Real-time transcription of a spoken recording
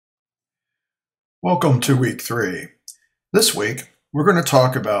Welcome to week 3. This week, we're going to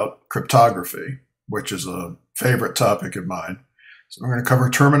talk about cryptography, which is a favorite topic of mine. So we're going to cover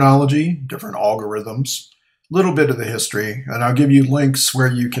terminology, different algorithms, a little bit of the history, and I'll give you links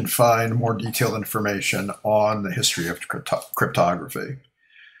where you can find more detailed information on the history of cryptography.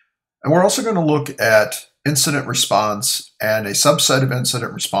 And we're also going to look at incident response and a subset of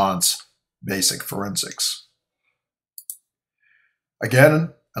incident response, basic forensics.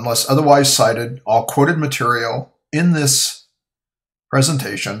 Again, unless otherwise cited, all quoted material in this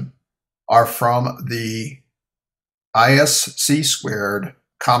presentation are from the ISC²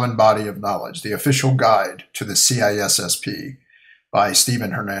 Common Body of Knowledge, the official guide to the CISSP by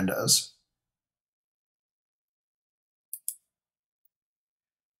Stephen Hernandez.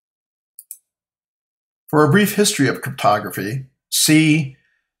 For a brief history of cryptography, see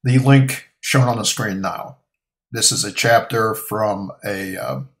the link shown on the screen now. This is a chapter from a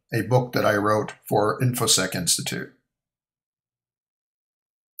book that I wrote for InfoSec Institute.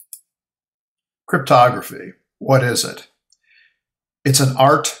 Cryptography, what is it? It's an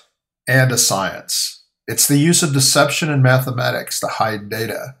art and a science. It's the use of deception in mathematics to hide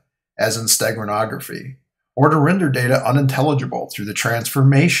data, as in steganography, or to render data unintelligible through the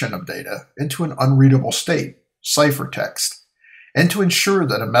transformation of data into an unreadable state, ciphertext, and to ensure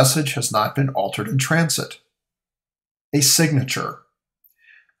that a message has not been altered in transit. A signature.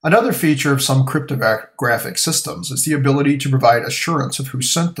 Another feature of some cryptographic systems is the ability to provide assurance of who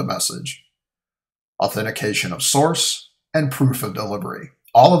sent the message, authentication of source, and proof of delivery.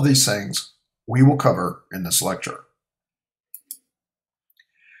 All of these things we will cover in this lecture.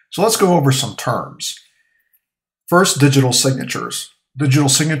 So let's go over some terms. First, digital signatures. Digital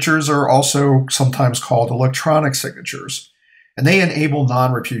signatures are also sometimes called electronic signatures, and they enable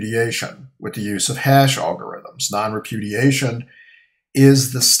non-repudiation with the use of hash algorithms. Non-repudiation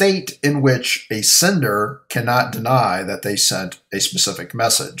is the state in which a sender cannot deny that they sent a specific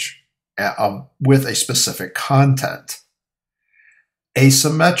message with a specific content.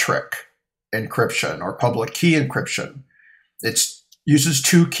 Asymmetric encryption or public key encryption. It uses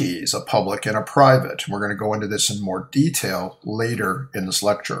two keys, a public and a private. We're going to go into this in more detail later in this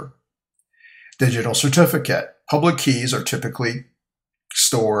lecture. Digital certificate. Public keys are typically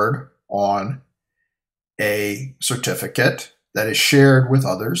stored on a certificate that is shared with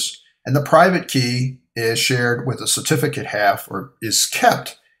others, and the private key is shared with the certificate half, or is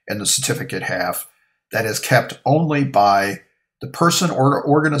kept in the certificate half, that is kept only by the person or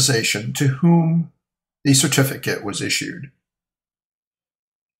organization to whom the certificate was issued.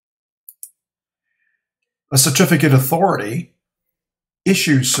 A certificate authority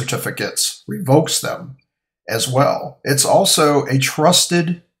issues certificates, revokes them as well. It's also a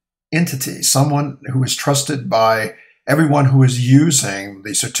trusted entity, someone who is trusted by everyone who is using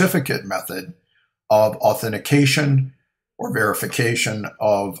the certificate method of authentication or verification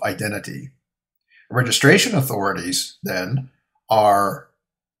of identity. Registration authorities, then, are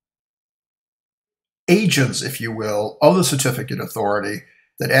agents, if you will, of the certificate authority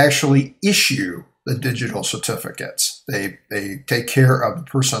that actually issue the digital certificates. They take care of the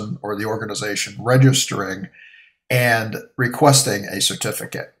person or the organization registering and requesting a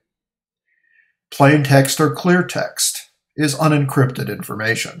certificate. Plain text or clear text is unencrypted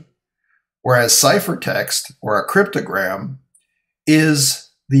information, whereas ciphertext or a cryptogram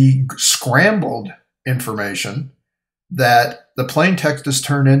is the scrambled information that the plain text is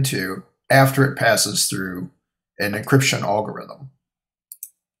turned into after it passes through an encryption algorithm.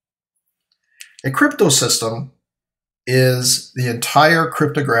 A crypto system is the entire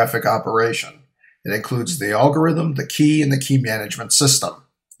cryptographic operation. It includes the algorithm, the key, and the key management system.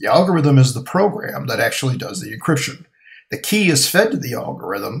 The algorithm is the program that actually does the encryption. The key is fed to the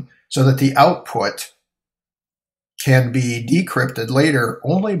algorithm so that the output can be decrypted later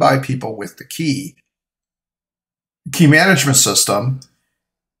only by people with the key. The key management system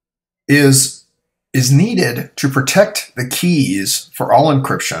is needed to protect the keys for all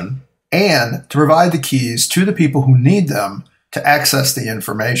encryption and to provide the keys to the people who need them to access the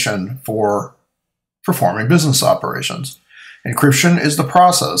information for performing business operations. Encryption is the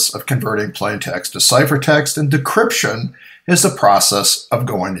process of converting plain text to ciphertext, and decryption is the process of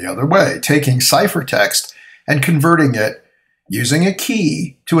going the other way, taking ciphertext and converting it using a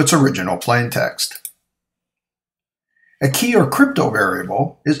key to its original plain text. A key or crypto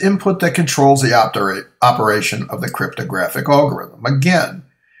variable is input that controls the operation of the cryptographic algorithm. Again,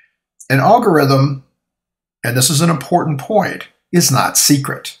 an algorithm, and this is an important point, is not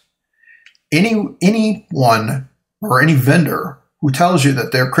secret. Anyone or any vendor who tells you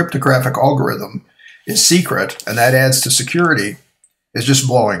that their cryptographic algorithm is secret and that adds to security is just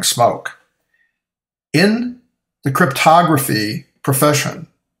blowing smoke. In the cryptography profession,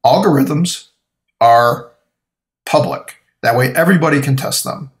 algorithms are public. That way everybody can test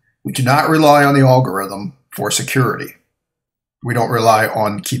them. We do not rely on the algorithm for security. We don't rely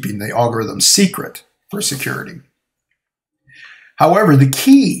on keeping the algorithm secret for security. However, the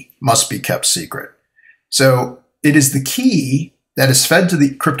key must be kept secret. So it is the key that is fed to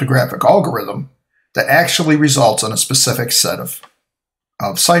the cryptographic algorithm that actually results in a specific set of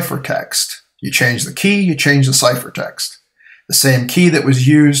ciphertext. You change the key, you change the ciphertext. The same key that was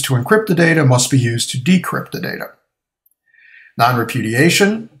used to encrypt the data must be used to decrypt the data.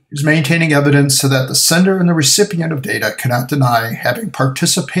 Non-repudiation is maintaining evidence so that the sender and the recipient of data cannot deny having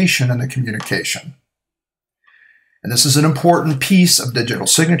participation in the communication. And this is an important piece of digital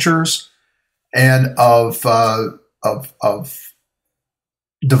signatures and of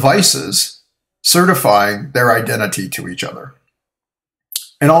devices certifying their identity to each other.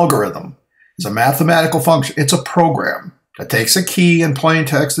 An algorithm is a mathematical function. It's a program that takes a key and plain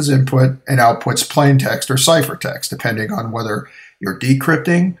text as input and outputs plain text or ciphertext, depending on whether you're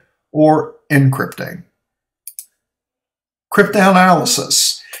decrypting or encrypting.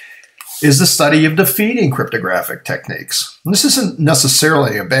 Cryptanalysis is the study of defeating cryptographic techniques. And this isn't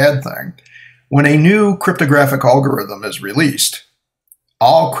necessarily a bad thing. When a new cryptographic algorithm is released,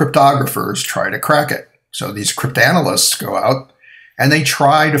 all cryptographers try to crack it. So these cryptanalysts go out and they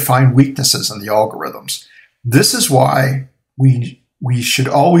try to find weaknesses in the algorithms. This is why we should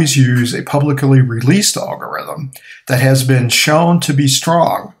always use a publicly released algorithm that has been shown to be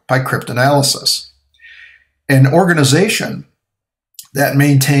strong by cryptanalysis. An organization that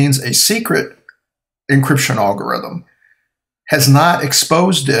maintains a secret encryption algorithm has not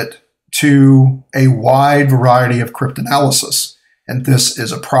exposed it to a wide variety of cryptanalysis, and this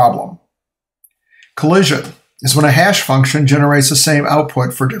is a problem. Collision is when a hash function generates the same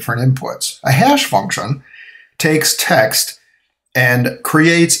output for different inputs. A hash function takes text and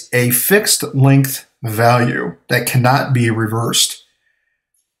creates a fixed length value that cannot be reversed.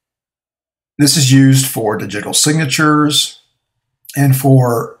 This is used for digital signatures and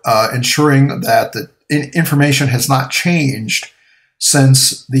for ensuring that the information has not changed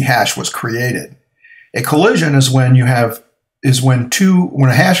since the hash was created. A collision is when when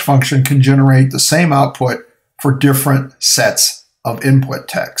a hash function can generate the same output for different sets of input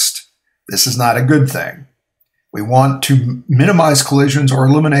text. This is not a good thing. We want to minimize collisions or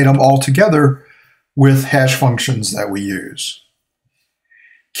eliminate them altogether with hash functions that we use.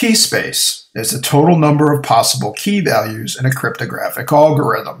 Key space is the total number of possible key values in a cryptographic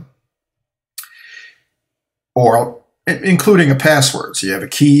algorithm, or including a password. So you have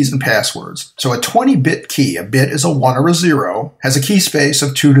keys and passwords. So a 20-bit key, a bit is a 1 or a 0, has a key space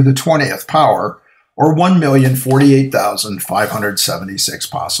of 2 to the 20th power, or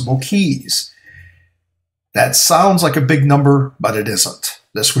 1,048,576 possible keys. That sounds like a big number, but it isn't.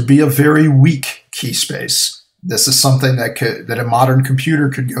 This would be a very weak key space. This is something that a modern computer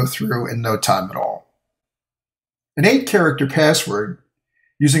could go through in no time at all. An 8-character password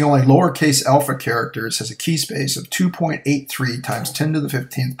using only lowercase alpha characters has a key space of 2.83 times 10 to the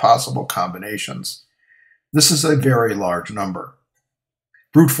 15th possible combinations. This is a very large number.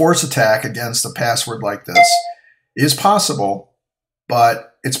 Brute force attack against a password like this is possible,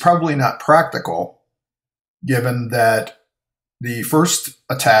 but it's probably not practical, given that the first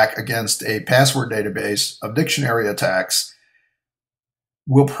attack against a password database of dictionary attacks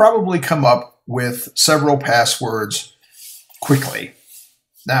will probably come up with several passwords quickly.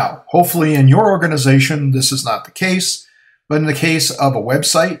 Now, hopefully in your organization, this is not the case, but in the case of a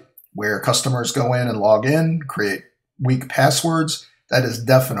website where customers go in and log in, create weak passwords, that is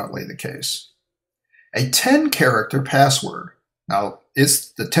definitely the case. A 10-character password. Now,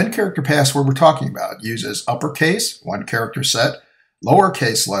 it's the 10-character password we're talking about. It uses uppercase, 1-character set,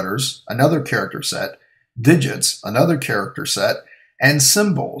 lowercase letters, another character set, digits, another character set, and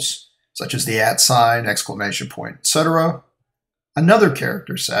symbols, such as the @ exclamation point, etc. Another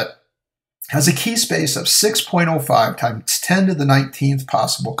character set has a key space of 6.05 times 10 to the 19th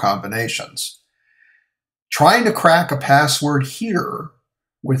possible combinations. Trying to crack a password here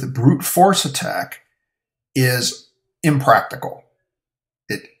with a brute force attack is impractical.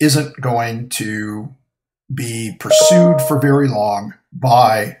 It isn't going to be pursued for very long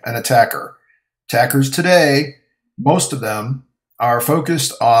by an attacker. Attackers today, most of them, are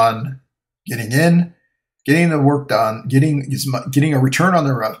focused on getting in, getting the work done, getting a return on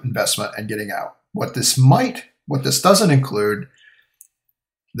their investment, and getting out. What this doesn't include,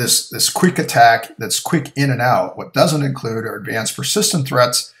 this quick attack that's quick in and out, what doesn't include are advanced persistent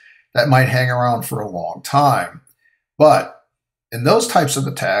threats that might hang around for a long time. But in those types of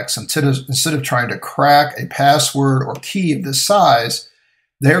attacks, instead of trying to crack a password or key of this size,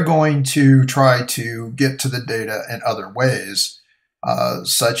 they're going to try to get to the data in other ways,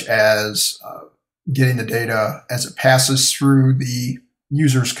 such as getting the data as it passes through the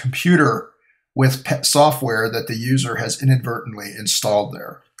user's computer with software that the user has inadvertently installed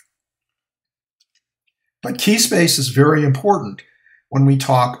there. But key space is very important when we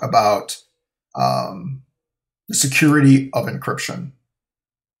talk about the security of encryption.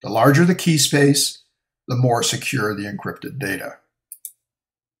 The larger the key space, the more secure the encrypted data.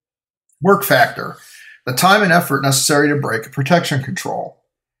 Work factor, the time and effort necessary to break a protection control.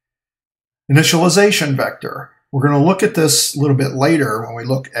 Initialization vector. We're going to look at this a little bit later when we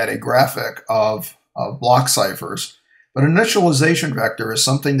look at a graphic of block ciphers. But initialization vector is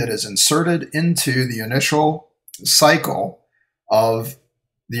something that is inserted into the initial cycle of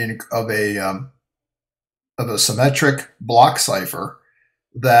a symmetric block cipher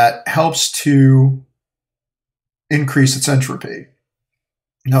that helps to increase its entropy.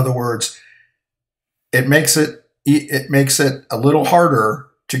 In other words, it makes it a little harder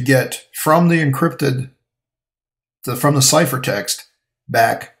to get from the from the ciphertext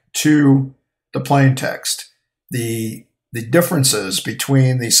back to the plain text. The differences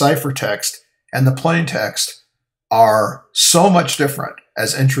between the ciphertext and the plain text are so much different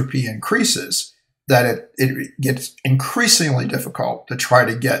as entropy increases that it gets increasingly difficult to try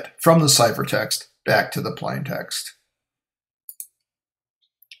to get from the ciphertext back to the plain text.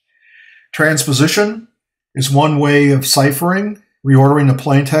 Transposition is one way of ciphering, reordering the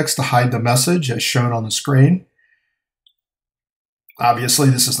plain text to hide the message as shown on the screen. Obviously,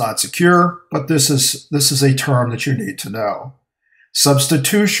 this is not secure, but this is a term that you need to know.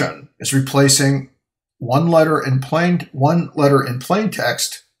 Substitution is replacing one letter in plain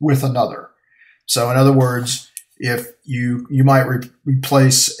text with another. So in other words, if you might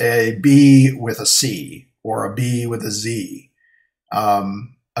replace a B with a C or a B with a Z.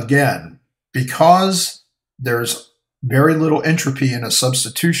 Again, because there's very little entropy in a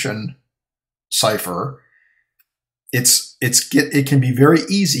substitution cipher, it can be very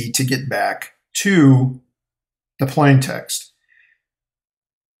easy to get back to the plain text.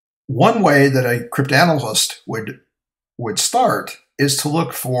 One way that a cryptanalyst would start is to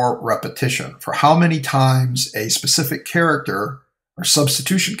look for repetition, for how many times a specific character or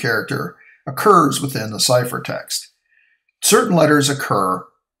substitution character occurs within the ciphertext. Certain letters occur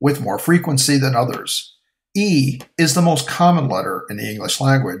with more frequency than others. E is the most common letter in the English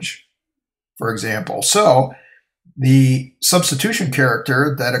language, for example. So the substitution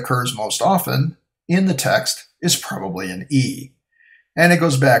character that occurs most often in the text is probably an E. And it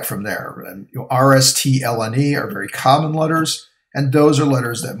goes back from there. R, S, T, L, and E are very common letters, and those are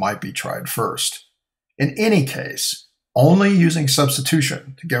letters that might be tried first. In any case, only using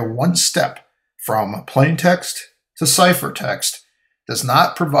substitution to go one step from plain text to ciphertext does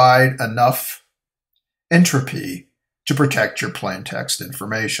not provide enough entropy to protect your plain text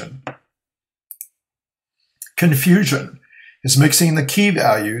information. Confusion is mixing the key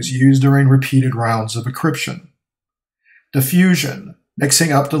values used during repeated rounds of encryption. Diffusion,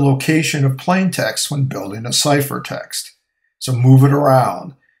 mixing up the location of plain text when building a ciphertext. So move it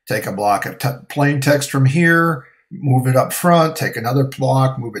around. Take a block of plain text from here, move it up front, take another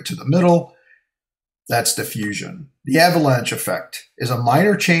block, move it to the middle. That's diffusion. The avalanche effect is a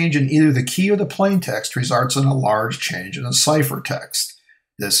minor change in either the key or the plain text results in a large change in the ciphertext.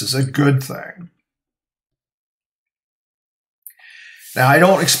 This is a good thing. Now, I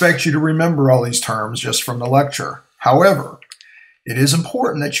don't expect you to remember all these terms just from the lecture. However, it is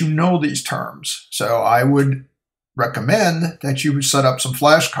important that you know these terms. So I would recommend that you set up some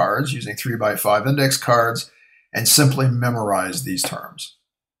flashcards using 3x5 index cards and simply memorize these terms.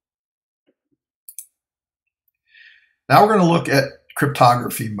 Now we're going to look at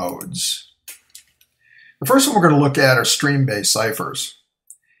cryptography modes. The first one we're going to look at are stream-based ciphers.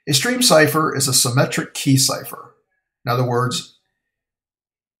 A stream cipher is a symmetric key cipher. In other words,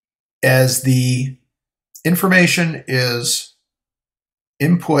 as the information is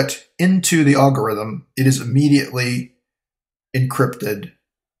input into the algorithm, it is immediately encrypted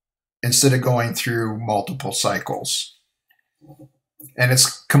instead of going through multiple cycles. And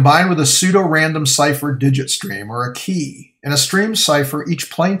it's combined with a pseudo-random cipher digit stream or a key. In a stream cipher, each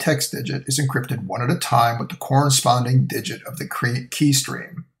plain text digit is encrypted one at a time with the corresponding digit of the key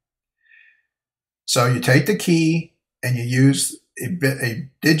stream. So you take the key and you use a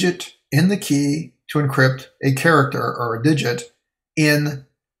digit in the key to encrypt a character or a digit in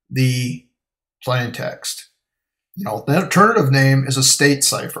the plain text. The alternative name is a state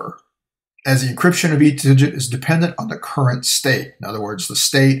cipher. as the encryption of each digit is dependent on the current state. In other words, the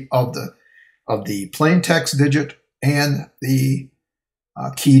state of the plain text digit and the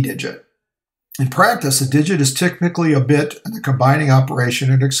key digit. In practice, a digit is typically a bit in the combining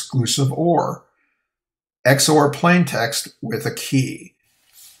operation an exclusive OR, XOR plain text with a key.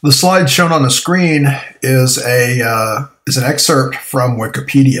 The slide shown on the screen is an excerpt from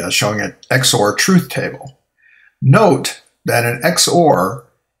Wikipedia showing an XOR truth table. Note that in XOR,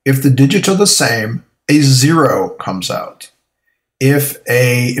 if the digits are the same, a 0 comes out. If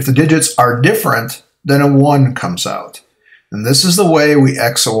the digits are different, then a 1 comes out. And this is the way we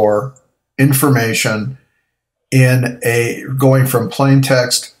XOR information in going from plain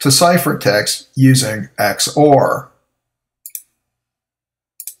text to ciphertext using XOR.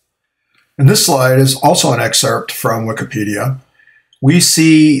 And this slide is also an excerpt from Wikipedia. We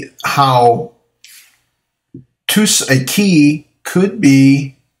see how a key could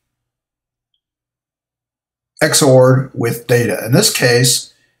be XOR'd with data. In this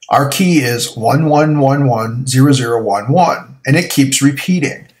case, our key is 11110011, and it keeps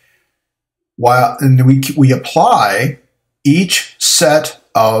repeating. And we apply each set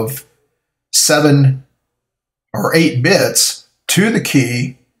of 7 or 8 bits to the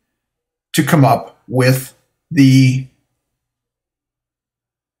key to come up with the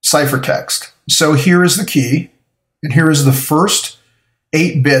ciphertext. So here is the key, and here is the first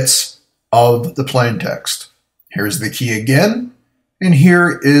 8 bits of the plain text. Here's the key again, and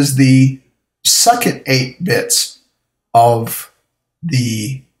here is the second 8 bits of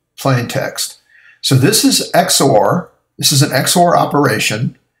the plain text. So this is XOR. This is an XOR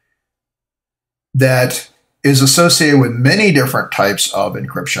operation that is associated with many different types of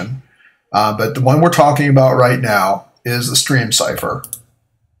encryption, but the one we're talking about right now is the stream cipher.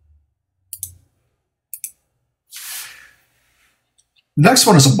 The next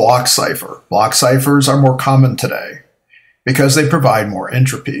one is a block cipher. Block ciphers are more common today because they provide more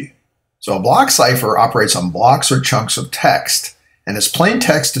entropy. So a block cipher operates on blocks or chunks of text, and as plain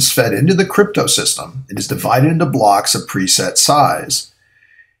text is fed into the crypto system, it is divided into blocks of preset size.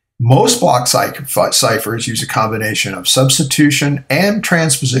 Most block ciphers use a combination of substitution and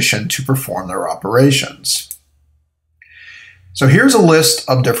transposition to perform their operations. So here's a list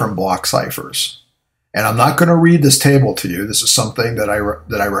of different block ciphers. And I'm not going to read this table to you. This is something that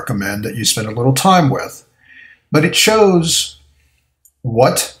I recommend that you spend a little time with. But it shows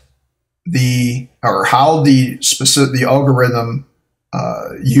how the algorithm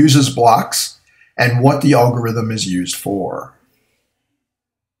uses blocks and what the algorithm is used for.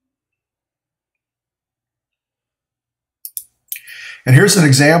 And here's an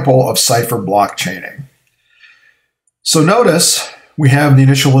example of cipher block chaining. So notice we have the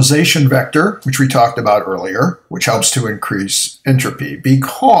initialization vector, which we talked about earlier, which helps to increase entropy,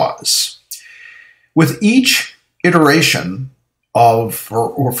 because with each iteration or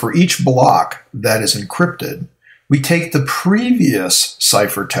for each block that is encrypted, we take the previous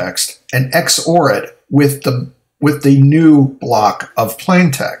ciphertext and XOR it with the new block of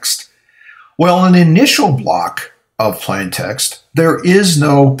plain text. Well, in the initial block of plain text, there is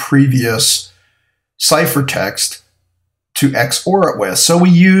no previous ciphertext to XOR it with, so we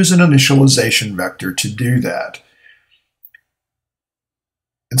use an initialization vector to do that.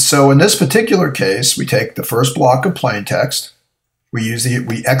 And so in this particular case, we take the first block of plain text, we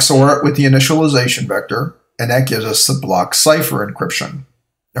XOR it with the initialization vector, and that gives us the block cipher encryption.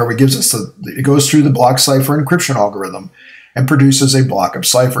 Or it goes through the block cipher encryption algorithm and produces a block of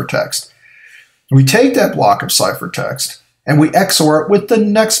ciphertext. We take that block of ciphertext and we XOR it with the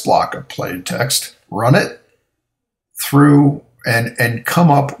next block of plain text, run it through and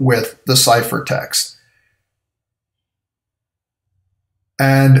come up with the ciphertext.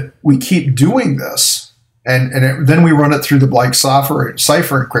 And we keep doing this, then we run it through the block cipher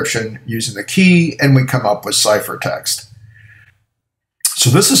encryption using the key, and we come up with ciphertext. So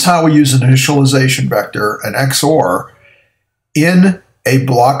this is how we use an initialization vector, an XOR, in a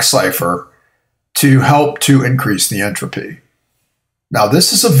block cipher to help to increase the entropy. Now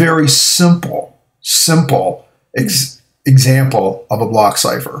this is a very simple example of a block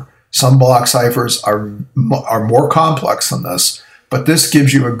cipher. Some block ciphers are more complex than this, but this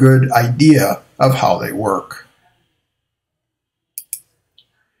gives you a good idea of how they work.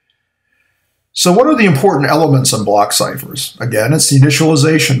 So what are the important elements in block ciphers? Again, it's the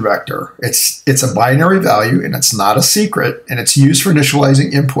initialization vector. It's a binary value, and it's not a secret, and it's used for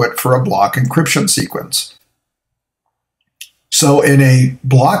initializing input for a block encryption sequence. So in a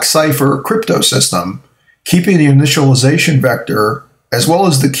block cipher crypto system, keeping the initialization vector as well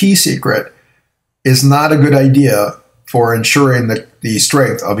as the key secret is not a good idea for ensuring the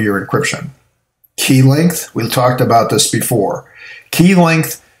strength of your encryption. Key length, we talked about this before. Key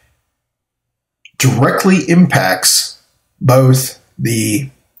length directly impacts both the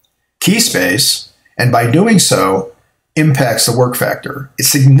key space and by doing so impacts the work factor. It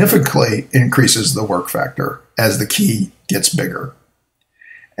significantly increases the work factor as the key gets bigger.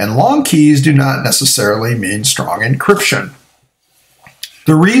 And long keys do not necessarily mean strong encryption.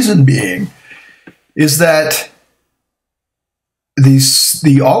 The reason being is that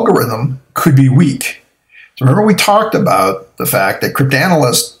the algorithm could be weak. So remember we talked about the fact that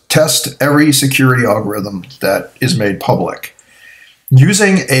cryptanalysts test every security algorithm that is made public.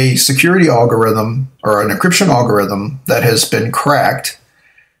 Using a security algorithm or an encryption algorithm that has been cracked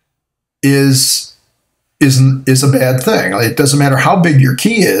is a bad thing. It doesn't matter how big your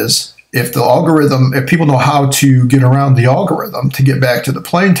key is. If people know how to get around the algorithm to get back to the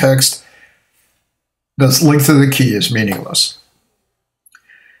plain text, the length of the key is meaningless.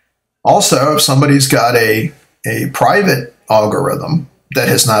 Also, if somebody's got a private algorithm that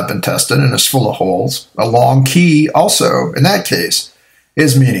has not been tested and is full of holes, a long key also, in that case,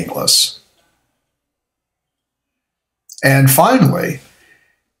 is meaningless. And finally,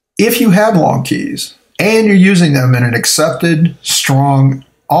 if you have long keys and you're using them in an accepted, strong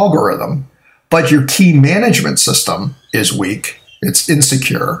algorithm, but your key management system is weak, it's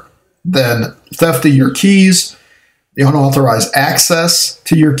insecure, then theft of your keys, the unauthorized access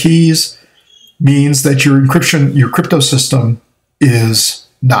to your keys means that your encryption, your crypto system is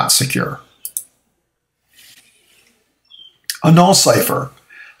not secure. A null cipher.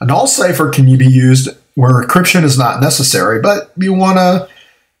 A null cipher can be used where encryption is not necessary, but you want to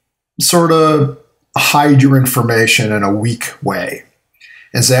sort of hide your information in a weak way.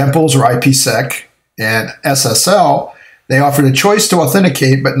 Examples are IPsec and SSL. They offer the choice to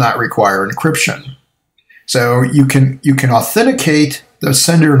authenticate but not require encryption. So you can authenticate the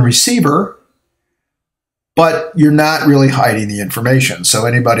sender and receiver, but you're not really hiding the information. So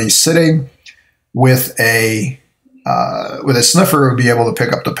anybody sitting with a sniffer would be able to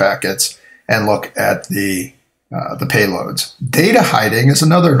pick up the packets and look at the payloads. Data hiding is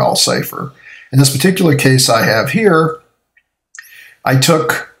another null cipher. In this particular case I have here, I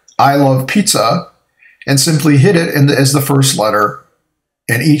took I love pizza and simply hid it as the first letter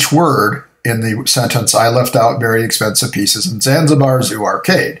in each word in the sentence. I left out very expensive pieces in Zanzibar Zoo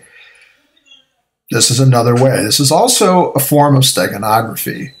Arcade. This is another way. This is also a form of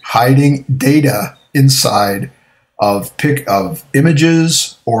steganography, hiding data inside of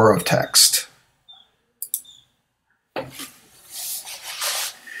images or of text.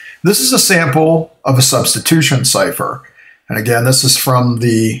 This is a sample of a substitution cipher. And again, this is from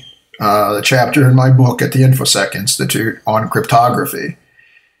the chapter in my book at the InfoSec Institute on cryptography.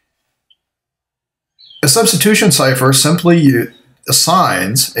 A substitution cipher simply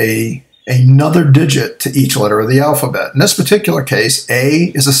assigns another digit to each letter of the alphabet. In this particular case,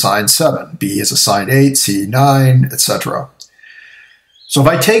 A is assigned 7, B is assigned 8, C 9, etc. So if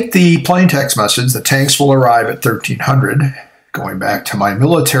I take the plaintext message, the tanks will arrive at 1300, going back to my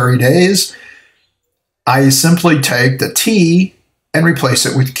military days, I simply take the T and replace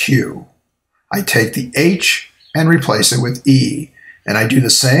it with Q. I take the H and replace it with E. And I do the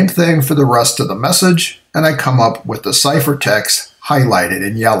same thing for the rest of the message, and I come up with the ciphertext highlighted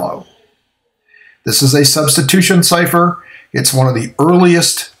in yellow. This is a substitution cipher. It's one of the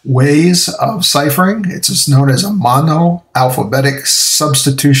earliest ways of ciphering. It's known as a mono-alphabetic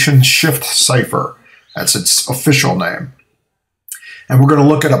substitution shift cipher. That's its official name. And we're going to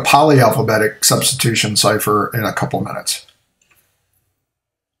look at a polyalphabetic substitution cipher in a couple minutes.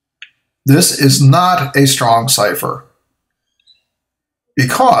 This is not a strong cipher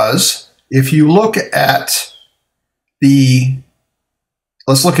because if you look at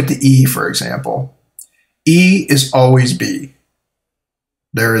let's look at the E, for example. E is always B.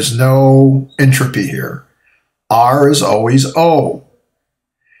 There is no entropy here. R is always O.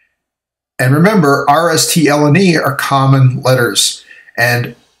 And remember, R, S, T, L, and E are common letters.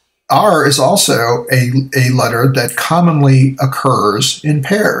 And R is also a letter that commonly occurs in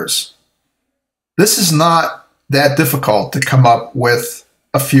pairs. This is not that difficult to come up with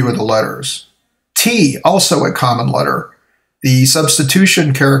a few of the letters. T, also a common letter. The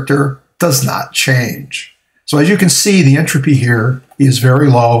substitution character does not change. So as you can see, the entropy here is very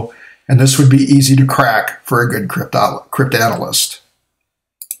low, and this would be easy to crack for a good cryptanalyst.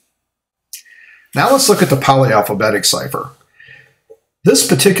 Now let's look at the polyalphabetic cipher. This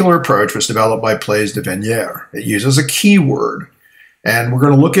particular approach was developed by Blaise de Vignere. It uses a keyword, and we're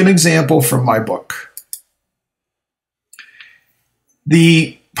going to look at an example from my book.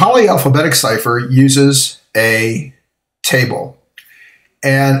 The polyalphabetic cipher uses a table,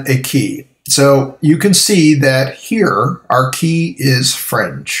 and a key. So you can see that here our key is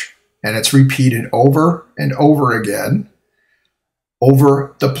fringe, and it's repeated over and over again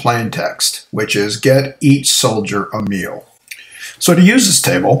over the plain text, which is get each soldier a meal. So to use this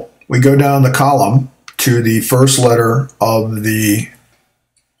table, we go down the column to the first letter of the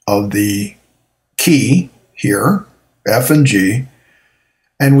key here, F and G,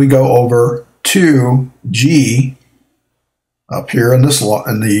 and we go over to G up here in this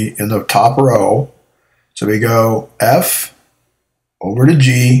in the top row. So we go F over to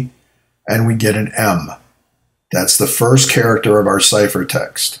G, and we get an M. That's the first character of our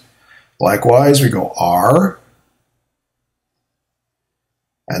ciphertext. Likewise, we go R,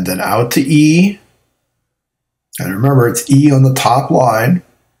 and then out to E. And remember, it's E on the top line,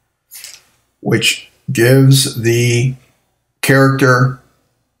 which gives the character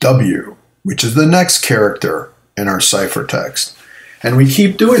W, which is the next character in our ciphertext. And we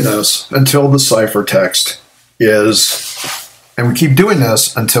keep doing this until the ciphertext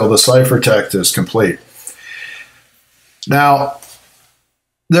is complete. Now,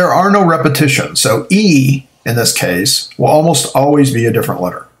 there are no repetitions. So E, in this case, will almost always be a different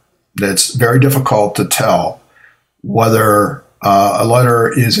letter. It's very difficult to tell whether a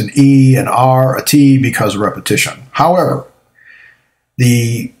letter is an E, an R, a T because of repetition. However,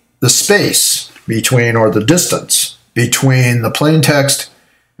 the space between, or the distance between the plain text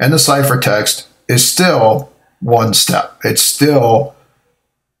and the ciphertext is still one step. It's still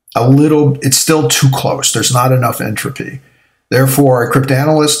too close. There's not enough entropy. Therefore, a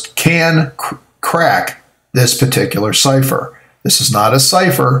cryptanalyst can crack this particular cipher. This is not a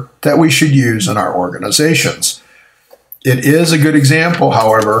cipher that we should use in our organizations. It is a good example,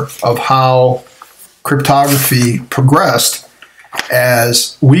 however, of how cryptography progressed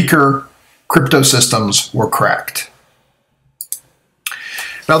as weaker crypto systems were cracked.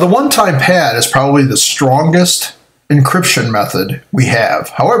 Now, the one-time pad is probably the strongest encryption method we have.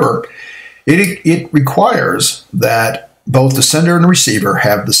 However, it requires that both the sender and the receiver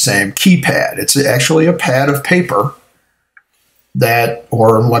have the same keypad. It's actually a pad of paper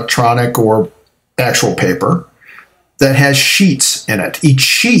or electronic or actual paper that has sheets in it. Each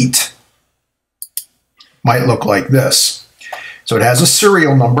sheet might look like this. So it has a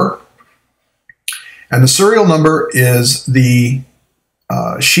serial number, and the serial number is the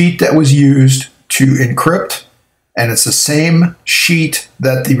sheet that was used to encrypt, and it's the same sheet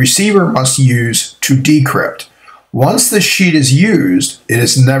that the receiver must use to decrypt. Once the sheet is used, it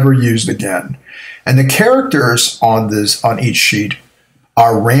is never used again. And the characters on each sheet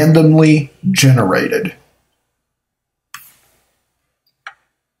are randomly generated.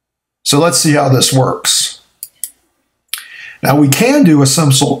 So let's see how this works. Now we can do a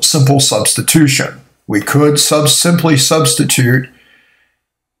simple substitution. We could simply substitute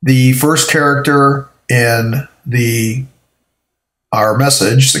the first character in our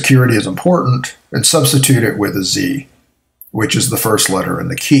message, security is important, and substitute it with a Z, which is the first letter in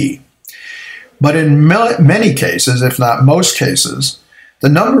the key. But in many cases, if not most cases,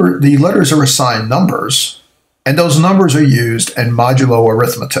 the letters are assigned numbers, and those numbers are used in modulo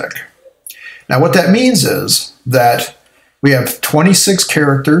arithmetic. Now what that means is that we have 26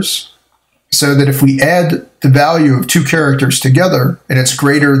 characters, so that if we add the value of two characters together, and it's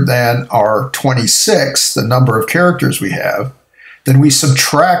greater than our 26, the number of characters we have, then we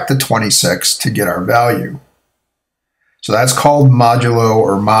subtract the 26 to get our value. So that's called modulo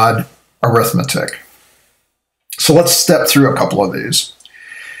or mod arithmetic. So let's step through a couple of these.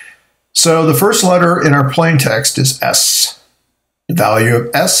 So the first letter in our plain text is S. The value of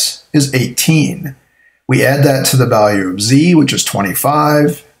S is 18. We add that to the value of Z, which is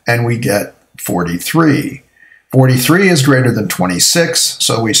 25, and we get 43. 43 is greater than 26,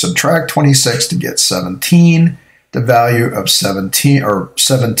 so we subtract 26 to get 17. The value of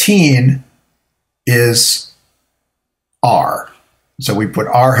 17 is R. So we put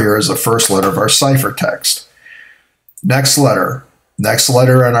R here as the first letter of our ciphertext. Next letter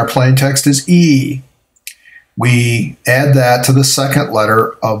in our plain text is E. We add that to the second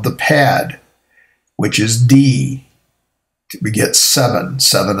letter of the pad, which is D. We get 7.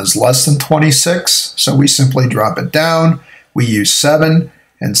 7 is less than 26, so we simply drop it down. We use 7,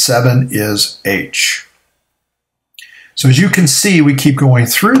 and 7 is H. So as you can see, we keep going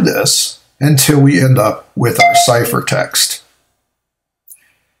through this until we end up with our ciphertext.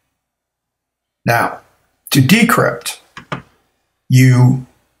 Now, to decrypt, you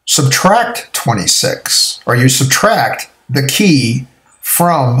subtract 26, or you subtract the key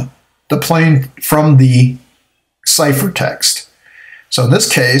from the ciphertext. So in this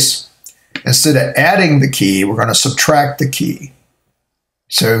case, Instead of adding the key, we're going to subtract the key.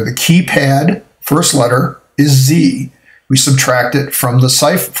 So the keypad first letter is Z. We subtract it from the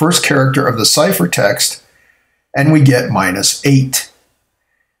first character of the ciphertext, and we get -8.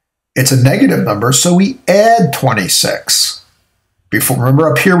 It's a negative number, so we add 26. Remember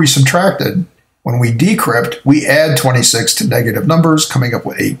up here we subtracted. When we decrypt, we add 26 to negative numbers, coming up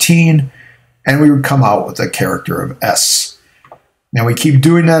with 18, and we would come out with a character of S. Now we keep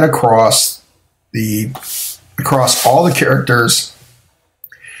doing that across all the characters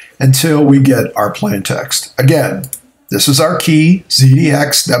until we get our plain text. Again, this is our key,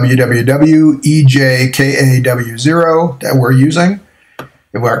 ZDX www EJKAW0 that we're using.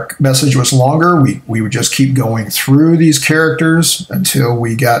 If our message was longer, we would just keep going through these characters until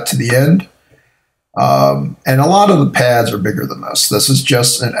we got to the end. And a lot of the pads are bigger than this. This is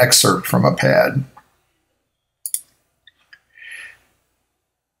just an excerpt from a pad.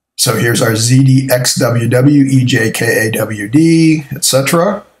 So here's our ZDXWW, EJKAWD,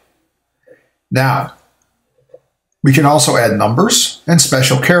 etc. Now, we can also add numbers and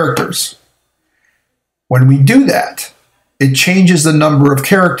special characters. When we do that, it changes the number of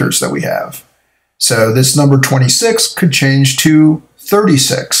characters that we have. So this number 26 could change to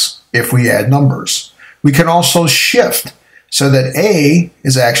 36 if we add numbers. We can also shift so that A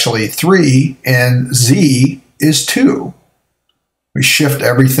is actually 3 and Z is 2. We shift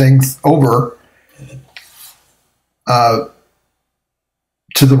everything over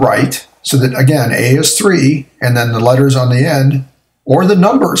to the right so that, again, A is 3, and then the letters on the end, or the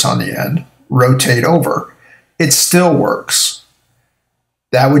numbers on the end, rotate over. It still works.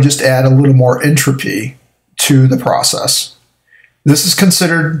 That would just add a little more entropy to the process. This is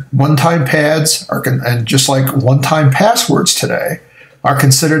considered one-time pads, and just like one-time passwords today, are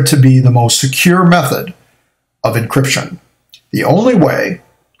considered to be the most secure method of encryption. The only way,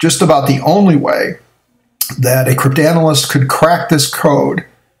 just about the only way, that a cryptanalyst could crack this code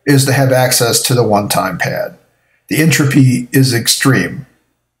is to have access to the one-time pad. The entropy is extreme,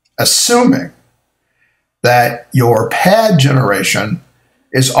 assuming that your pad generation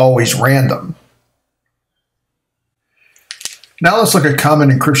is always random. Now let's look at common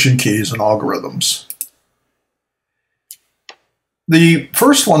encryption keys and algorithms. The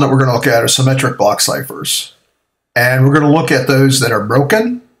first one that we're going to look at are symmetric block ciphers. And we're going to look at those that are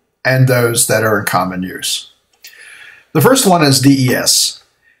broken and those that are in common use. The first one is DES,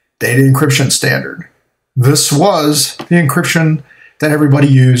 Data Encryption Standard. This was the encryption that everybody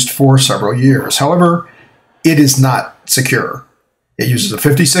used for several years. However, it is not secure. It uses a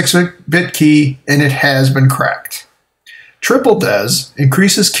 56-bit key, and it has been cracked. Triple DES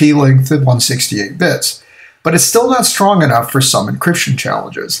increases key length to 168 bits, but it's still not strong enough for some encryption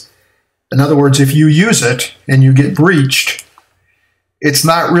challenges. In other words, if you use it and you get breached, it's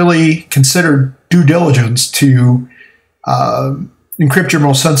not really considered due diligence to encrypt your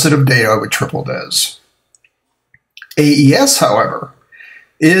most sensitive data with triple DES. AES, however,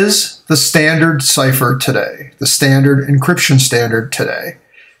 is the standard cipher today, the standard encryption standard today.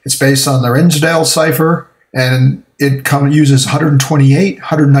 It's based on the Vignere Cipher, and it uses 128,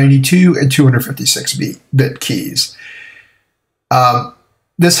 192, and 256-bit keys.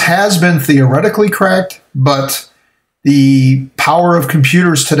 This has been theoretically cracked, but the power of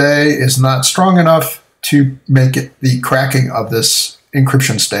computers today is not strong enough to make it the cracking of this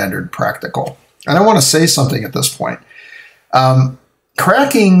encryption standard practical. And I want to say something at this point.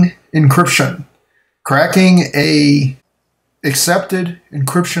 Cracking encryption, cracking a accepted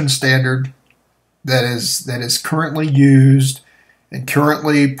encryption standard that is currently used and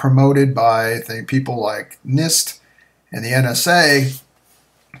currently promoted by people like NIST and the NSA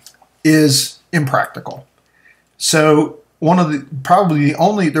is impractical. So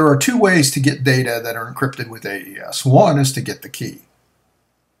there are two ways to get data that are encrypted with AES. One is to get the key.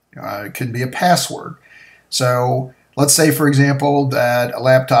 It can be a password. So let's say, for example, that a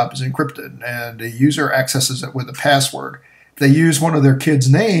laptop is encrypted and a user accesses it with a password. If they use one of their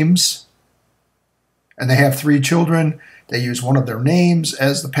kids' names, and they have 3 children, they use one of their names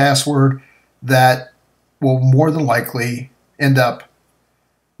as the password, that will more than likely end up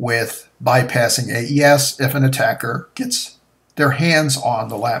with bypassing AES if an attacker gets their hands on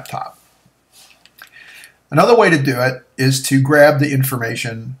the laptop. Another way to do it is to grab the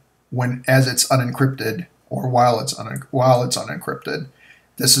information as it's unencrypted or while it's unencrypted.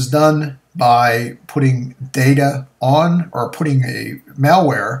 This is done by putting data on, or putting a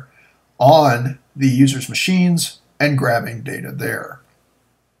malware on the user's machines and grabbing data there.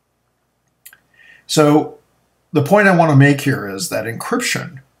 So the point I want to make here is that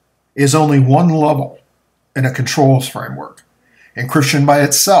encryption is only one level in a controls framework. Encryption by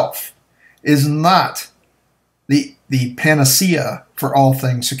itself is not the panacea for all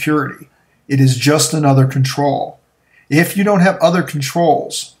things security. It is just another control. If you don't have other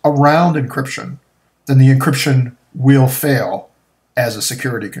controls around encryption, then the encryption will fail as a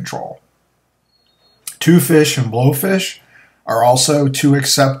security control. Two-fish and blowfish are also two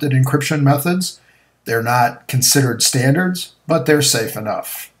accepted encryption methods. They're not considered standards, but they're safe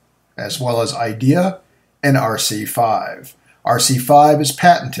enough, as well as IDEA and RC5. RC5 is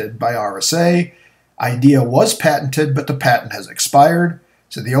patented by RSA. IDEA was patented, but the patent has expired.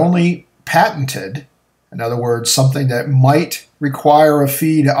 So the only patented, in other words, something that might require a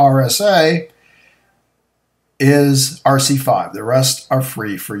fee to RSA, is RC5. The rest are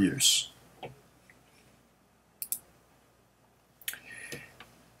free for use.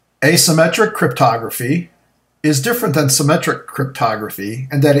 Asymmetric cryptography is different than symmetric cryptography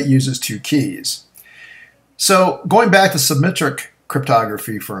in that it uses two keys. So going back to symmetric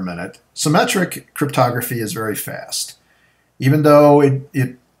cryptography for a minute, symmetric cryptography is very fast. Even though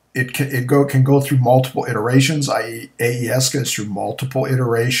it can go through multiple iterations, i.e. AES goes through multiple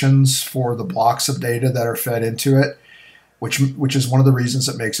iterations for the blocks of data that are fed into it, which is one of the reasons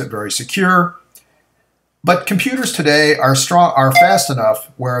it makes it very secure. But computers today are fast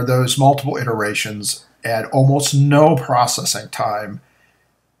enough where those multiple iterations add almost no processing time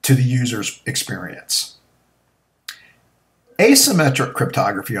to the user's experience. Asymmetric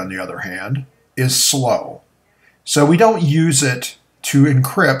cryptography, on the other hand, is slow. So we don't use it to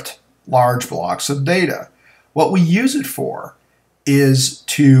encrypt large blocks of data. What we use it for is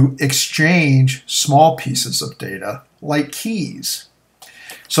to exchange small pieces of data like keys.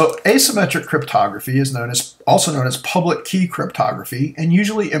 So asymmetric cryptography is also known as public key cryptography and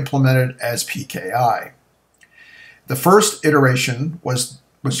usually implemented as PKI. The first iteration was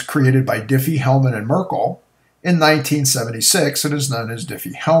created by Diffie, Hellman, and Merkle in 1976 and is known as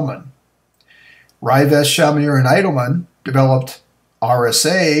Diffie-Hellman. Rivest, Shamir, and Eidelman developed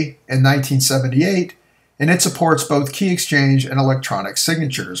RSA in 1978, and it supports both key exchange and electronic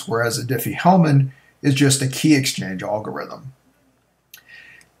signatures, whereas a Diffie-Hellman is just a key exchange algorithm.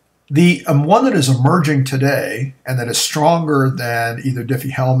 The one that is emerging today and that is stronger than either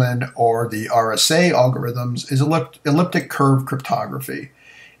Diffie-Hellman or the RSA algorithms is elliptic curve cryptography.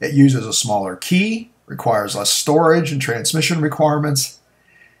 It uses a smaller key, requires less storage and transmission requirements,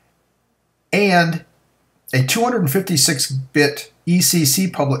 and a 256-bit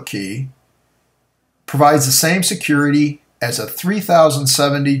ECC public key provides the same security as a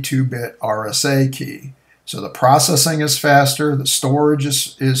 3072-bit RSA key. So the processing is faster, the storage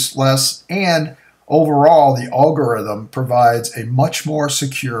is less, and overall the algorithm provides a much more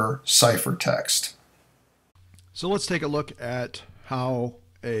secure ciphertext. So let's take a look at how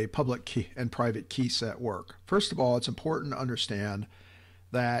a public key and private key set work. First of all, it's important to understand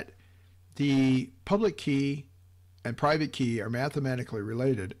that the public key and private key are mathematically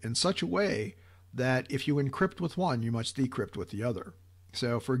related in such a way that if you encrypt with one, you must decrypt with the other.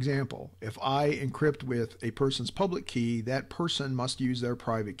 So for example, if I encrypt with a person's public key, that person must use their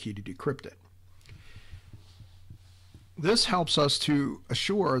private key to decrypt it. This helps us to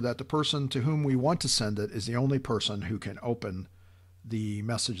assure that the person to whom we want to send it is the only person who can open the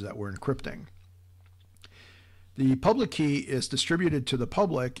message that we're encrypting. The public key is distributed to the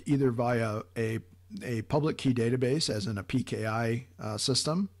public either via a public key database, as in a PKI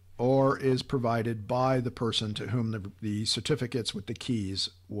system, or is provided by the person to whom the certificates with the keys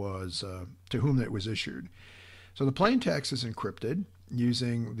to whom it was issued. So the plain text is encrypted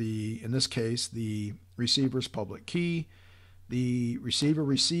using in this case, the receiver's public key. The receiver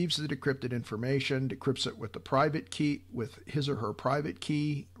receives the decrypted information, decrypts it with the private key, with his or her private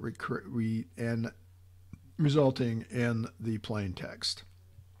key, and resulting in the plain text.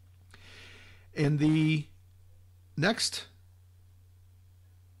 In the next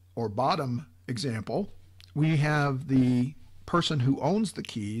or bottom example, we have the person who owns the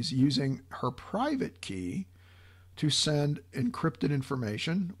keys using her private key to send encrypted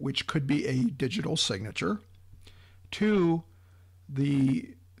information, which could be a digital signature, to a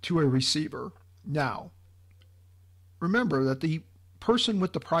receiver. Now, remember that the person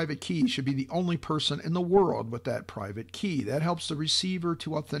with the private key should be the only person in the world with that private key. That helps the receiver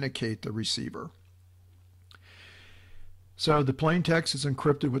to authenticate the receiver. So the plain text is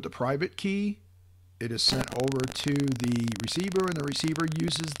encrypted with the private key. It is sent over to the receiver, and the receiver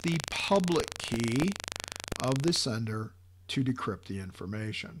uses the public key of the sender to decrypt the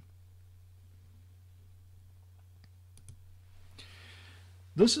information.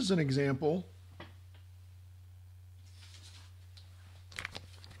 This is an example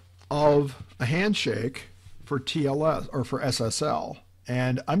of a handshake for TLS or for SSL.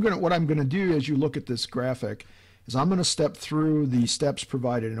 And what I'm going to do as you look at this graphic is I'm going to step through the steps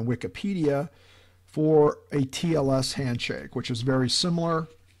provided in Wikipedia for a TLS handshake, which is very similar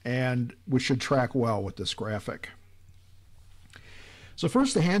and which should track well with this graphic. So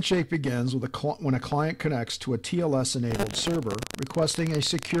first, the handshake begins with when a client connects to a TLS-enabled server requesting a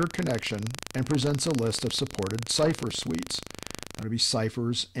secure connection and presents a list of supported cipher suites. That would be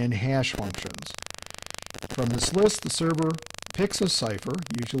ciphers and hash functions. From this list, the server picks a cipher,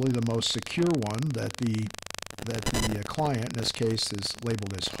 usually the most secure one that the client, in this case is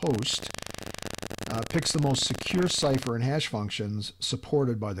labeled as host, picks the most secure cipher and hash functions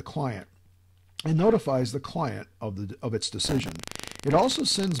supported by the client and notifies the client of its decision. It also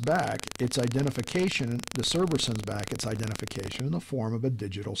sends back its identification. The server sends back its identification in the form of a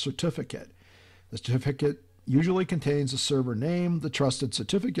digital certificate. The certificate usually contains the server name, the Trusted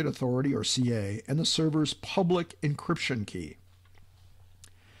Certificate Authority, or CA, and the server's public encryption key.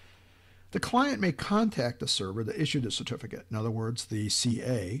 The client may contact the server that issued the certificate, in other words, the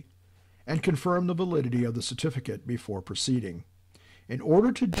CA, and confirm the validity of the certificate before proceeding. In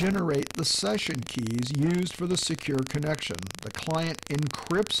order to generate the session keys used for the secure connection, the client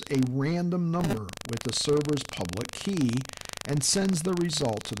encrypts a random number with the server's public key and sends the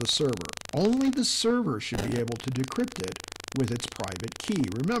result to the server. Only the server should be able to decrypt it with its private key.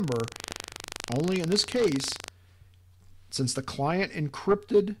 Remember, only in this case, since the client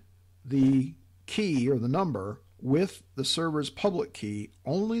encrypted the key or the number with the server's public key,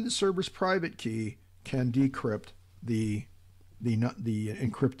 only the server's private key can decrypt the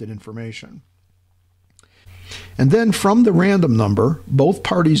encrypted information. And then from the random number, both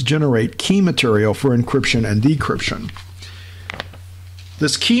parties generate key material for encryption and decryption.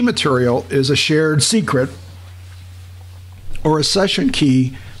 This key material is a shared secret or a session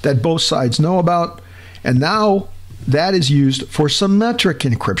key that both sides know about, and now that is used for symmetric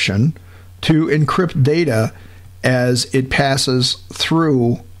encryption to encrypt data as it passes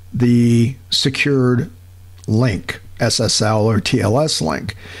through the secured link, SSL or TLS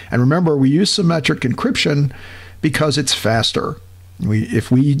link. And remember, we use symmetric encryption because it's faster. If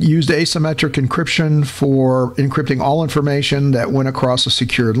we used asymmetric encryption for encrypting all information that went across a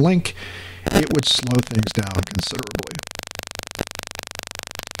secured link, it would slow things down considerably.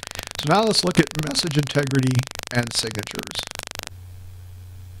 So now let's look at message integrity and signatures.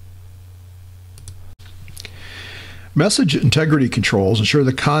 Message integrity controls ensure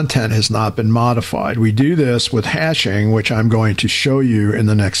the content has not been modified. We do this with hashing, which I'm going to show you in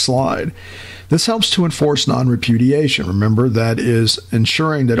the next slide. This helps to enforce non-repudiation. Remember, that is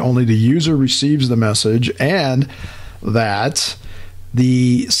ensuring that only the user receives the message and that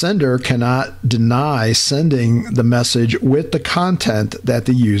the sender cannot deny sending the message with the content that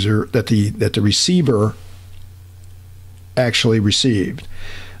the receiver actually received.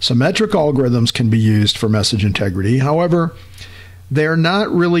 Symmetric algorithms can be used for message integrity. However, they're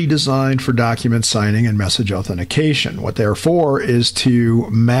not really designed for document signing and message authentication. What they're for is to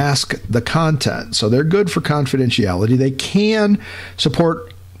mask the content. So they're good for confidentiality. They can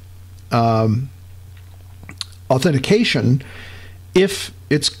support authentication if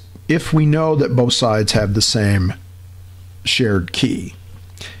we know that both sides have the same shared key.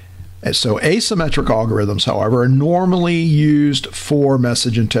 So asymmetric algorithms, however, are normally used for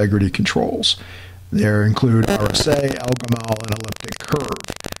message integrity controls. They include RSA, Algomal, and elliptic curve.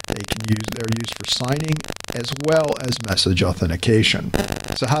 They're used for signing as well as message authentication.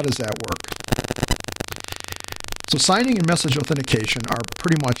 So how does that work? So signing and message authentication are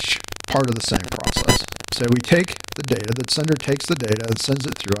pretty much part of the same process. So we take the data, the sender takes the data and sends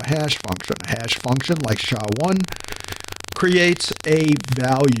it through a hash function. A hash function, like SHA-1, creates a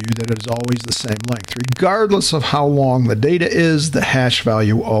value that is always the same length. Regardless of how long the data is, the hash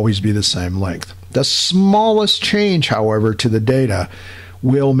value will always be the same length. The smallest change, however, to the data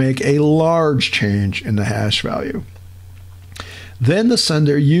will make a large change in the hash value. Then the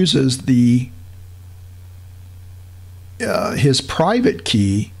sender uses his private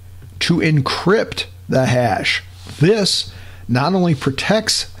key to encrypt the hash. This not only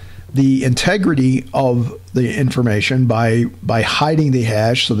protects the integrity of the information by hiding the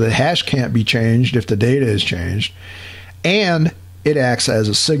hash so the hash can't be changed if the data is changed, and it acts as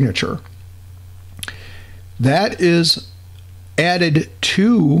a signature. That is added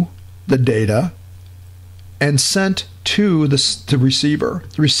to the data and sent to the receiver.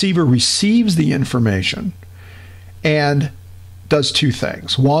 The receiver receives the information and does two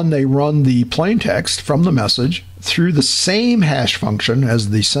things. One, they run the plain text from the message through the same hash function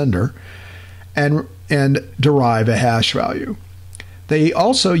as the sender and derive a hash value. They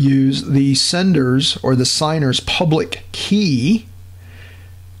also use the sender's or the signer's public key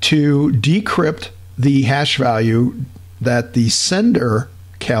to decrypt the hash value that the sender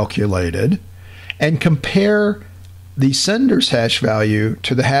calculated and compare the sender's hash value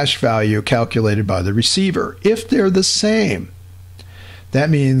to the hash value calculated by the receiver. If they're the same, that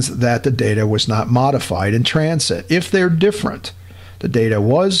means that the data was not modified in transit. If they're different, the data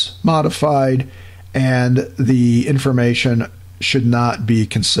was modified and the information should not be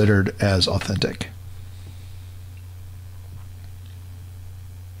considered as authentic.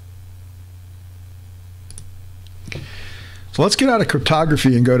 So let's get out of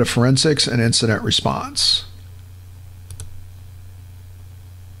cryptography and go to forensics and incident response.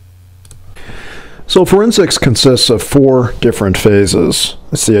 So forensics consists of 4 different phases.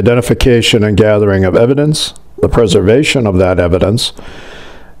 It's the identification and gathering of evidence, the preservation of that evidence,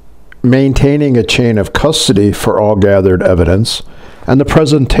 maintaining a chain of custody for all gathered evidence, and the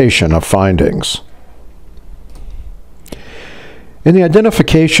presentation of findings. In the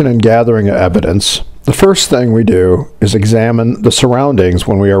identification and gathering of evidence, the first thing we do is examine the surroundings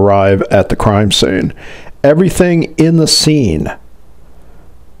when we arrive at the crime scene. Everything in the scene,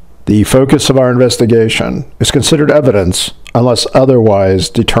 the focus of our investigation, is considered evidence unless otherwise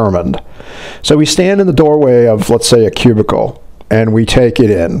determined. So we stand in the doorway of, let's say, a cubicle, and we take it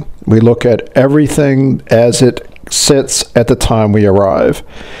in. We look at everything as it sits at the time we arrive.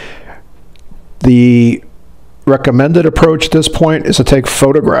 The recommended approach at this point is to take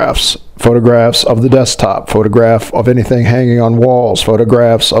photographs of the desktop, photograph of anything hanging on walls,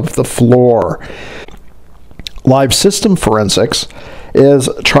 photographs of the floor. Live system forensics is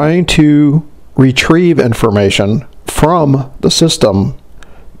trying to retrieve information from the system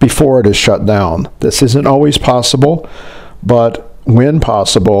before it is shut down. This isn't always possible, but when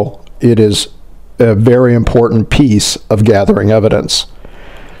possible, it is a very important piece of gathering evidence.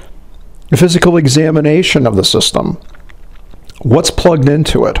 A physical examination of the system. What's plugged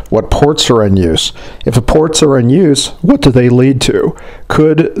into it? What ports are in use? If the ports are in use, what do they lead to?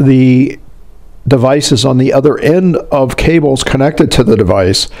 Could the devices on the other end of cables connected to the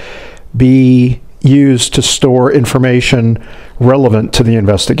device be used to store information relevant to the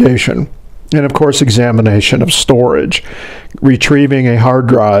investigation? And of course, examination of storage. Retrieving a hard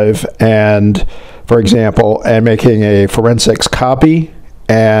drive and, for example, and making a forensics copy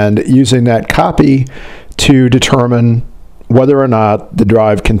and using that copy to determine whether or not the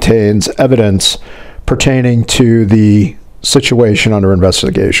drive contains evidence pertaining to the situation under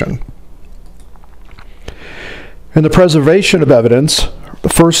investigation. In the preservation of evidence, the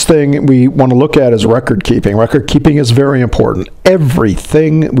first thing we want to look at is record keeping. Record keeping is very important.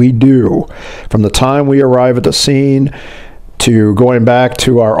 Everything we do, from the time we arrive at the scene to going back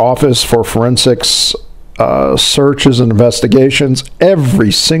to our office for forensics searches and investigations,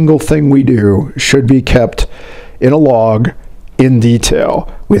 every single thing we do should be kept in a log in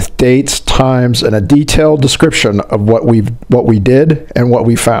detail with dates, times, and a detailed description of what we did and what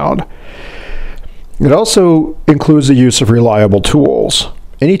we found. It also includes the use of reliable tools.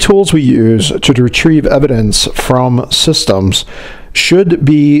 Any tools we use to retrieve evidence from systems should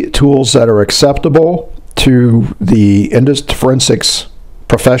be tools that are acceptable to the forensics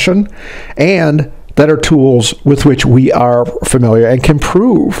profession and that are tools with which we are familiar and can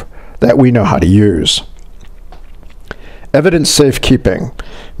prove that we know how to use. Evidence safekeeping,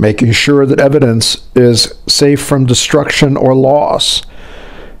 making sure that evidence is safe from destruction or loss.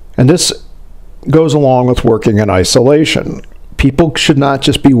 And this goes along with working in isolation. People should not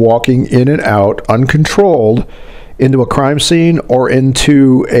just be walking in and out uncontrolled into a crime scene or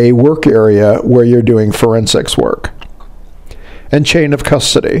into a work area where you're doing forensics work. And chain of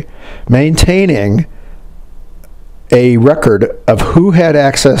custody, maintaining a record of who had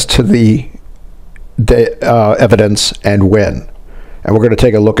access to the evidence and when. And we're going to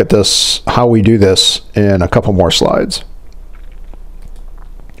take a look at this, how we do this, in a couple more slides.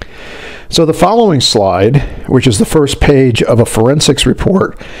 So the following slide, which is the first page of a forensics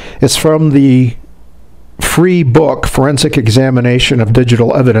report, is from the free book, Forensic Examination of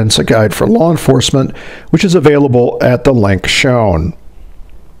Digital Evidence, a Guide for Law Enforcement, which is available at the link shown.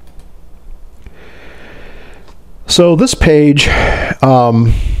 So this page, at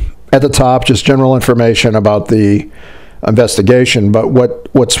the top, just general information about the investigation, but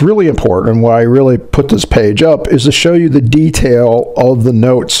what's really important and why I really put this page up is to show you the detail of the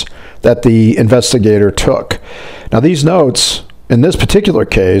notes that the investigator took. Now these notes, in this particular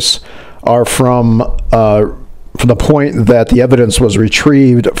case, are from the point that the evidence was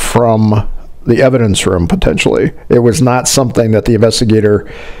retrieved from the evidence room, potentially. It was not something that the investigator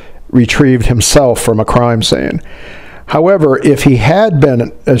retrieved himself from a crime scene. However, if he had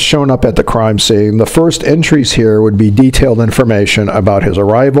been shown up at the crime scene, the first entries here would be detailed information about his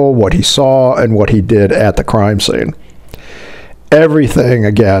arrival, what he saw, and what he did at the crime scene. Everything,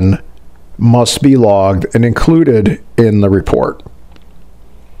 again, must be logged and included in the report.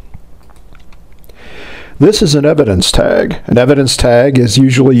 This is an evidence tag. An evidence tag is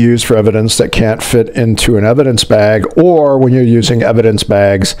usually used for evidence that can't fit into an evidence bag, or when you're using evidence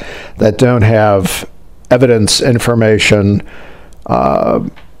bags that don't have evidence information, a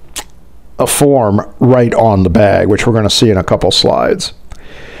form right on the bag, which we're going to see in a couple slides.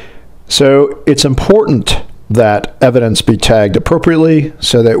 So it's important that evidence be tagged appropriately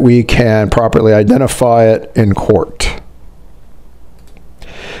so that we can properly identify it in court.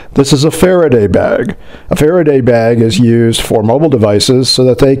 This is a Faraday bag. A Faraday bag is used for mobile devices so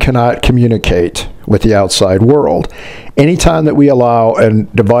that they cannot communicate with the outside world. Anytime that we allow a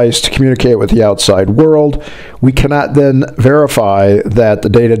device to communicate with the outside world, we cannot then verify that the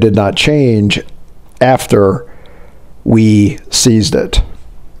data did not change after we seized it.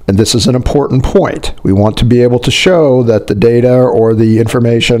 And this is an important point. We want to be able to show that the data or the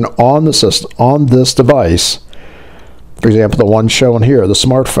information on the system, on this device, for example, the one shown here, the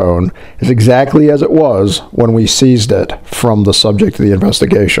smartphone, is exactly as it was when we seized it from the subject of the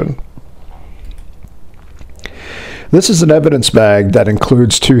investigation. This is an evidence bag that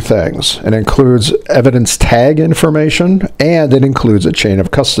includes two things. It includes evidence tag information, and it includes a chain of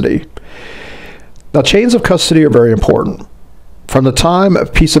custody. Now, chains of custody are very important. From the time a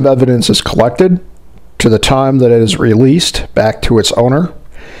piece of evidence is collected to the time that it is released back to its owner,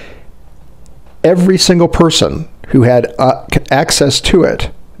 every single person who had access to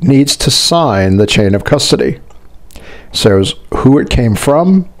it needs to sign the chain of custody. So who it came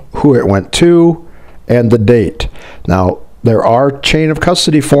from, who it went to, and the date. Now, there are chain of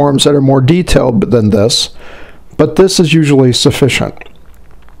custody forms that are more detailed than this, but this is usually sufficient.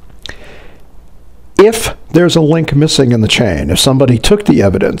 If there's a link missing in the chain, if somebody took the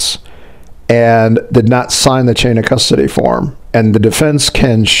evidence and did not sign the chain of custody form, and the defense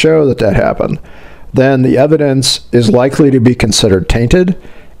can show that that happened, then the evidence is likely to be considered tainted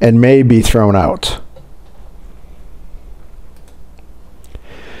and may be thrown out.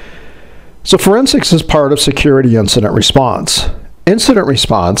 So forensics is part of security incident response. Incident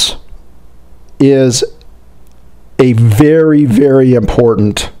response is a very, very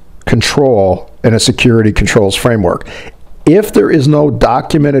important control in a security controls framework. If there is no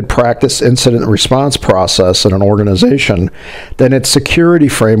documented practice incident response process in an organization, then its security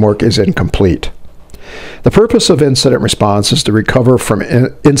framework is incomplete. The purpose of incident response is to recover from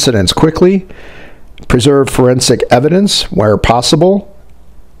incidents quickly, preserve forensic evidence where possible,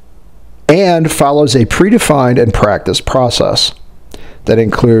 and follows a predefined and practiced process that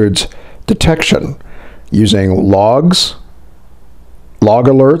includes detection using logs, log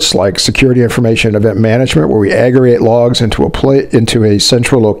alerts like security information event management, where we aggregate logs into a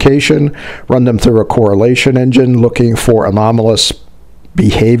central location, run them through a correlation engine looking for anomalous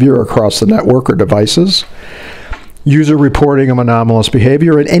behavior across the network or devices, user reporting of anomalous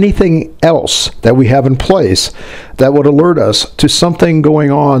behavior, and anything else that we have in place that would alert us to something going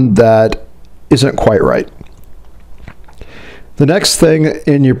on that isn't quite right. The next thing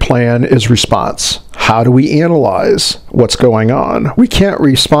in your plan is response. How do we analyze what's going on? We can't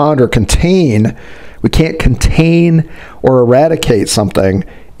respond or contain, we can't contain or eradicate something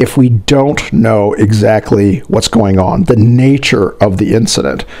if we don't know exactly what's going on, the nature of the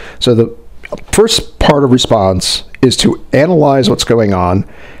incident. So the first part of response is to analyze what's going on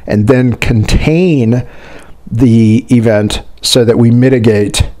and then contain the event so that we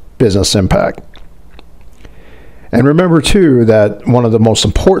mitigate business impact. And remember, too, that one of the most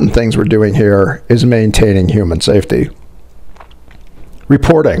important things we're doing here is maintaining human safety.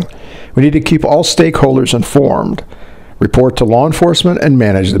 Reporting. We need to keep all stakeholders informed, report to law enforcement, and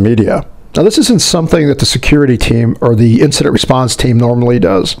manage the media. Now, this isn't something that the security team or the incident response team normally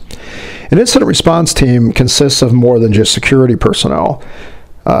does. An incident response team consists of more than just security personnel.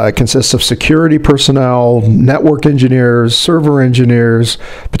 It consists of security personnel, network engineers, server engineers,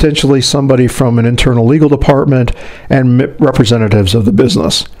 potentially somebody from an internal legal department, and representatives of the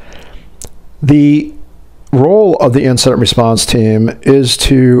business. The role of the incident response team is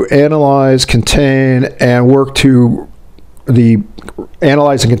to analyze, contain, and work to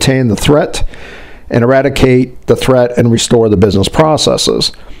analyze and contain the threat, and eradicate the threat and restore the business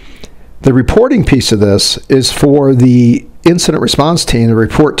processes. The reporting piece of this is for the incident response team to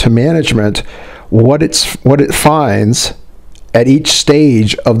report to management what it finds at each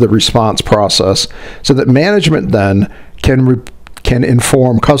stage of the response process, so that management then can can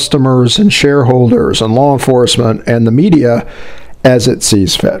inform customers and shareholders and law enforcement and the media as it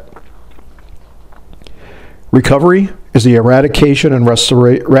sees fit. Recovery is the eradication and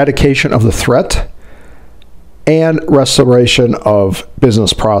eradication of the threat and restoration of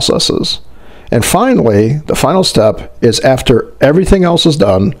business processes. And finally, the final step is after everything else is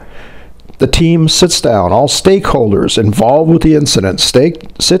done, the team sits down, all stakeholders involved with the incident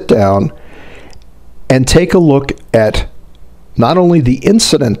sit down and take a look at not only the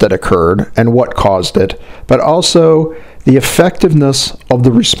incident that occurred and what caused it, but also the effectiveness of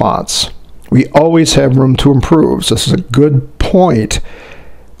the response. We always have room to improve. So this is a good point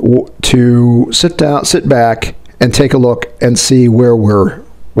to sit back and take a look and see where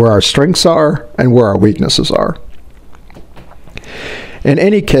our strengths are and where our weaknesses are. In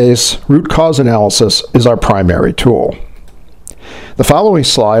any case, root cause analysis is our primary tool. The following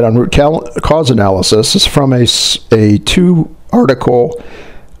slide on root cause analysis is from a 2-article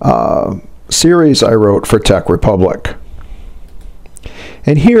series I wrote for Tech Republic.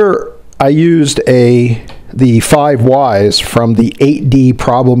 And here I used the 5 whys from the 8D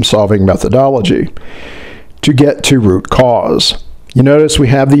problem-solving methodology to get to root cause. You notice we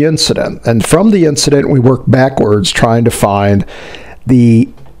have the incident, and from the incident we work backwards trying to find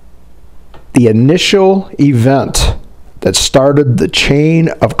the initial event that started the chain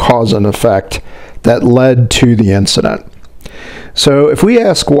of cause and effect that led to the incident. So if we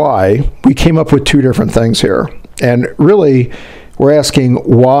ask why, we came up with 2 different things here. And really, we're asking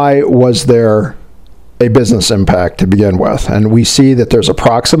why was there a business impact to begin with? And we see that there's a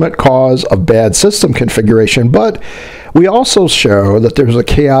proximate cause of bad system configuration, but we also show that there's a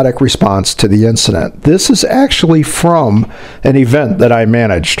chaotic response to the incident. This is actually from an event that I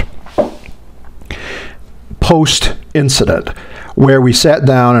managed post-incident, where we sat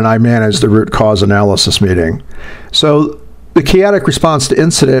down and I managed the root cause analysis meeting. So the chaotic response to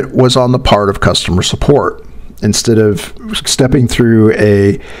incident was on the part of customer support. Instead of stepping through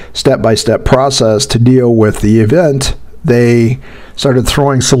a step-by-step process to deal with the event, they started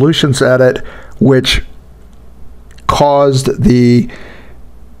throwing solutions at it, which caused the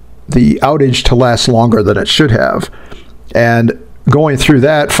outage to last longer than it should have. And going through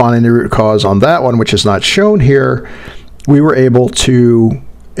that, finding the root cause on that one, which is not shown here, we were able to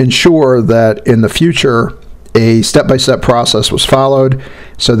ensure that in the future a step-by-step process was followed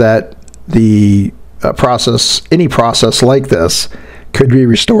so that the any process like this could be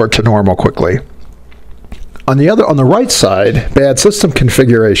restored to normal quickly. On the right side, bad system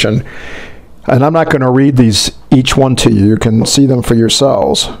configuration, and I'm not going to read these each one to you. You can see them for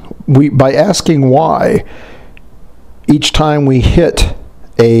yourselves. By asking why, each time we hit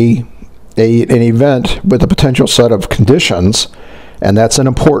an event with a potential set of conditions, and that's an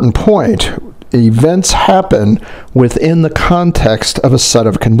important point. Events happen within the context of a set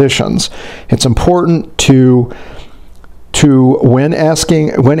of conditions. It's important to when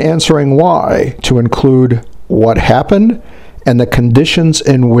answering why, to include what happened and the conditions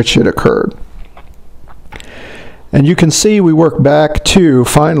in which it occurred. And you can see we work back to,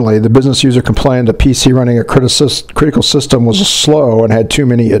 finally, the business user complained the PC running a critical system was slow and had too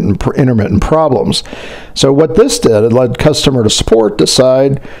many intermittent problems. So what this did, it led customer support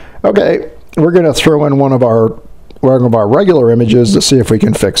decide, okay, we're going to throw in one of our regular images to see if we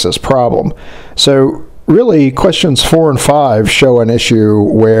can fix this problem. So really, questions 4 and 5 show an issue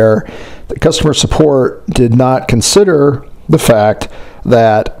where the customer support did not consider the fact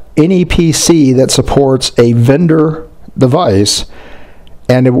that any PC that supports a vendor device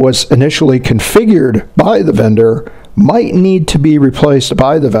and it was initially configured by the vendor might need to be replaced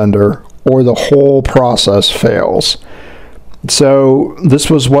by the vendor or the whole process fails. So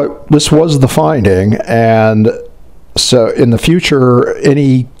this was the finding, and so in the future,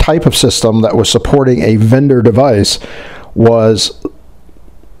 any type of system that was supporting a vendor device was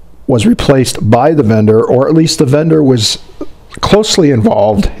replaced by the vendor, or at least the vendor was closely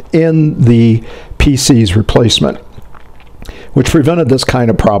involved in the PC's replacement, which prevented this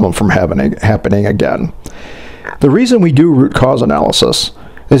kind of problem from happening again. The reason we do root cause analysis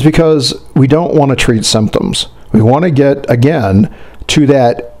is because we don't want to treat symptoms. We want to get, again, to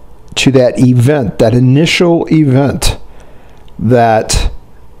that event, that initial event that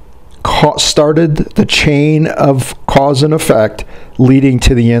started the chain of cause and effect leading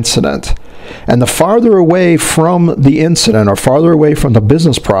to the incident. And the farther away from the incident or farther away from the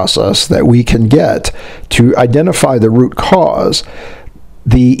business process that we can get to identify the root cause,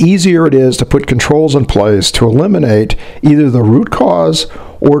 the easier it is to put controls in place to eliminate either the root cause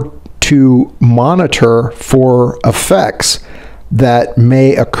or to monitor for effects that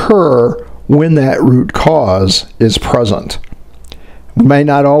may occur when that root cause is present. We may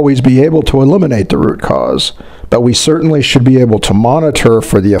not always be able to eliminate the root cause, but we certainly should be able to monitor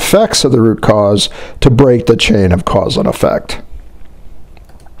for the effects of the root cause to break the chain of cause and effect.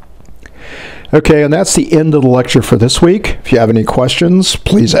 Okay, and that's the end of the lecture for this week. If you have any questions,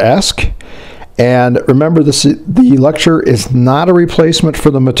 please ask. And remember, the lecture is not a replacement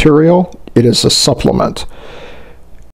for the material. It is a supplement.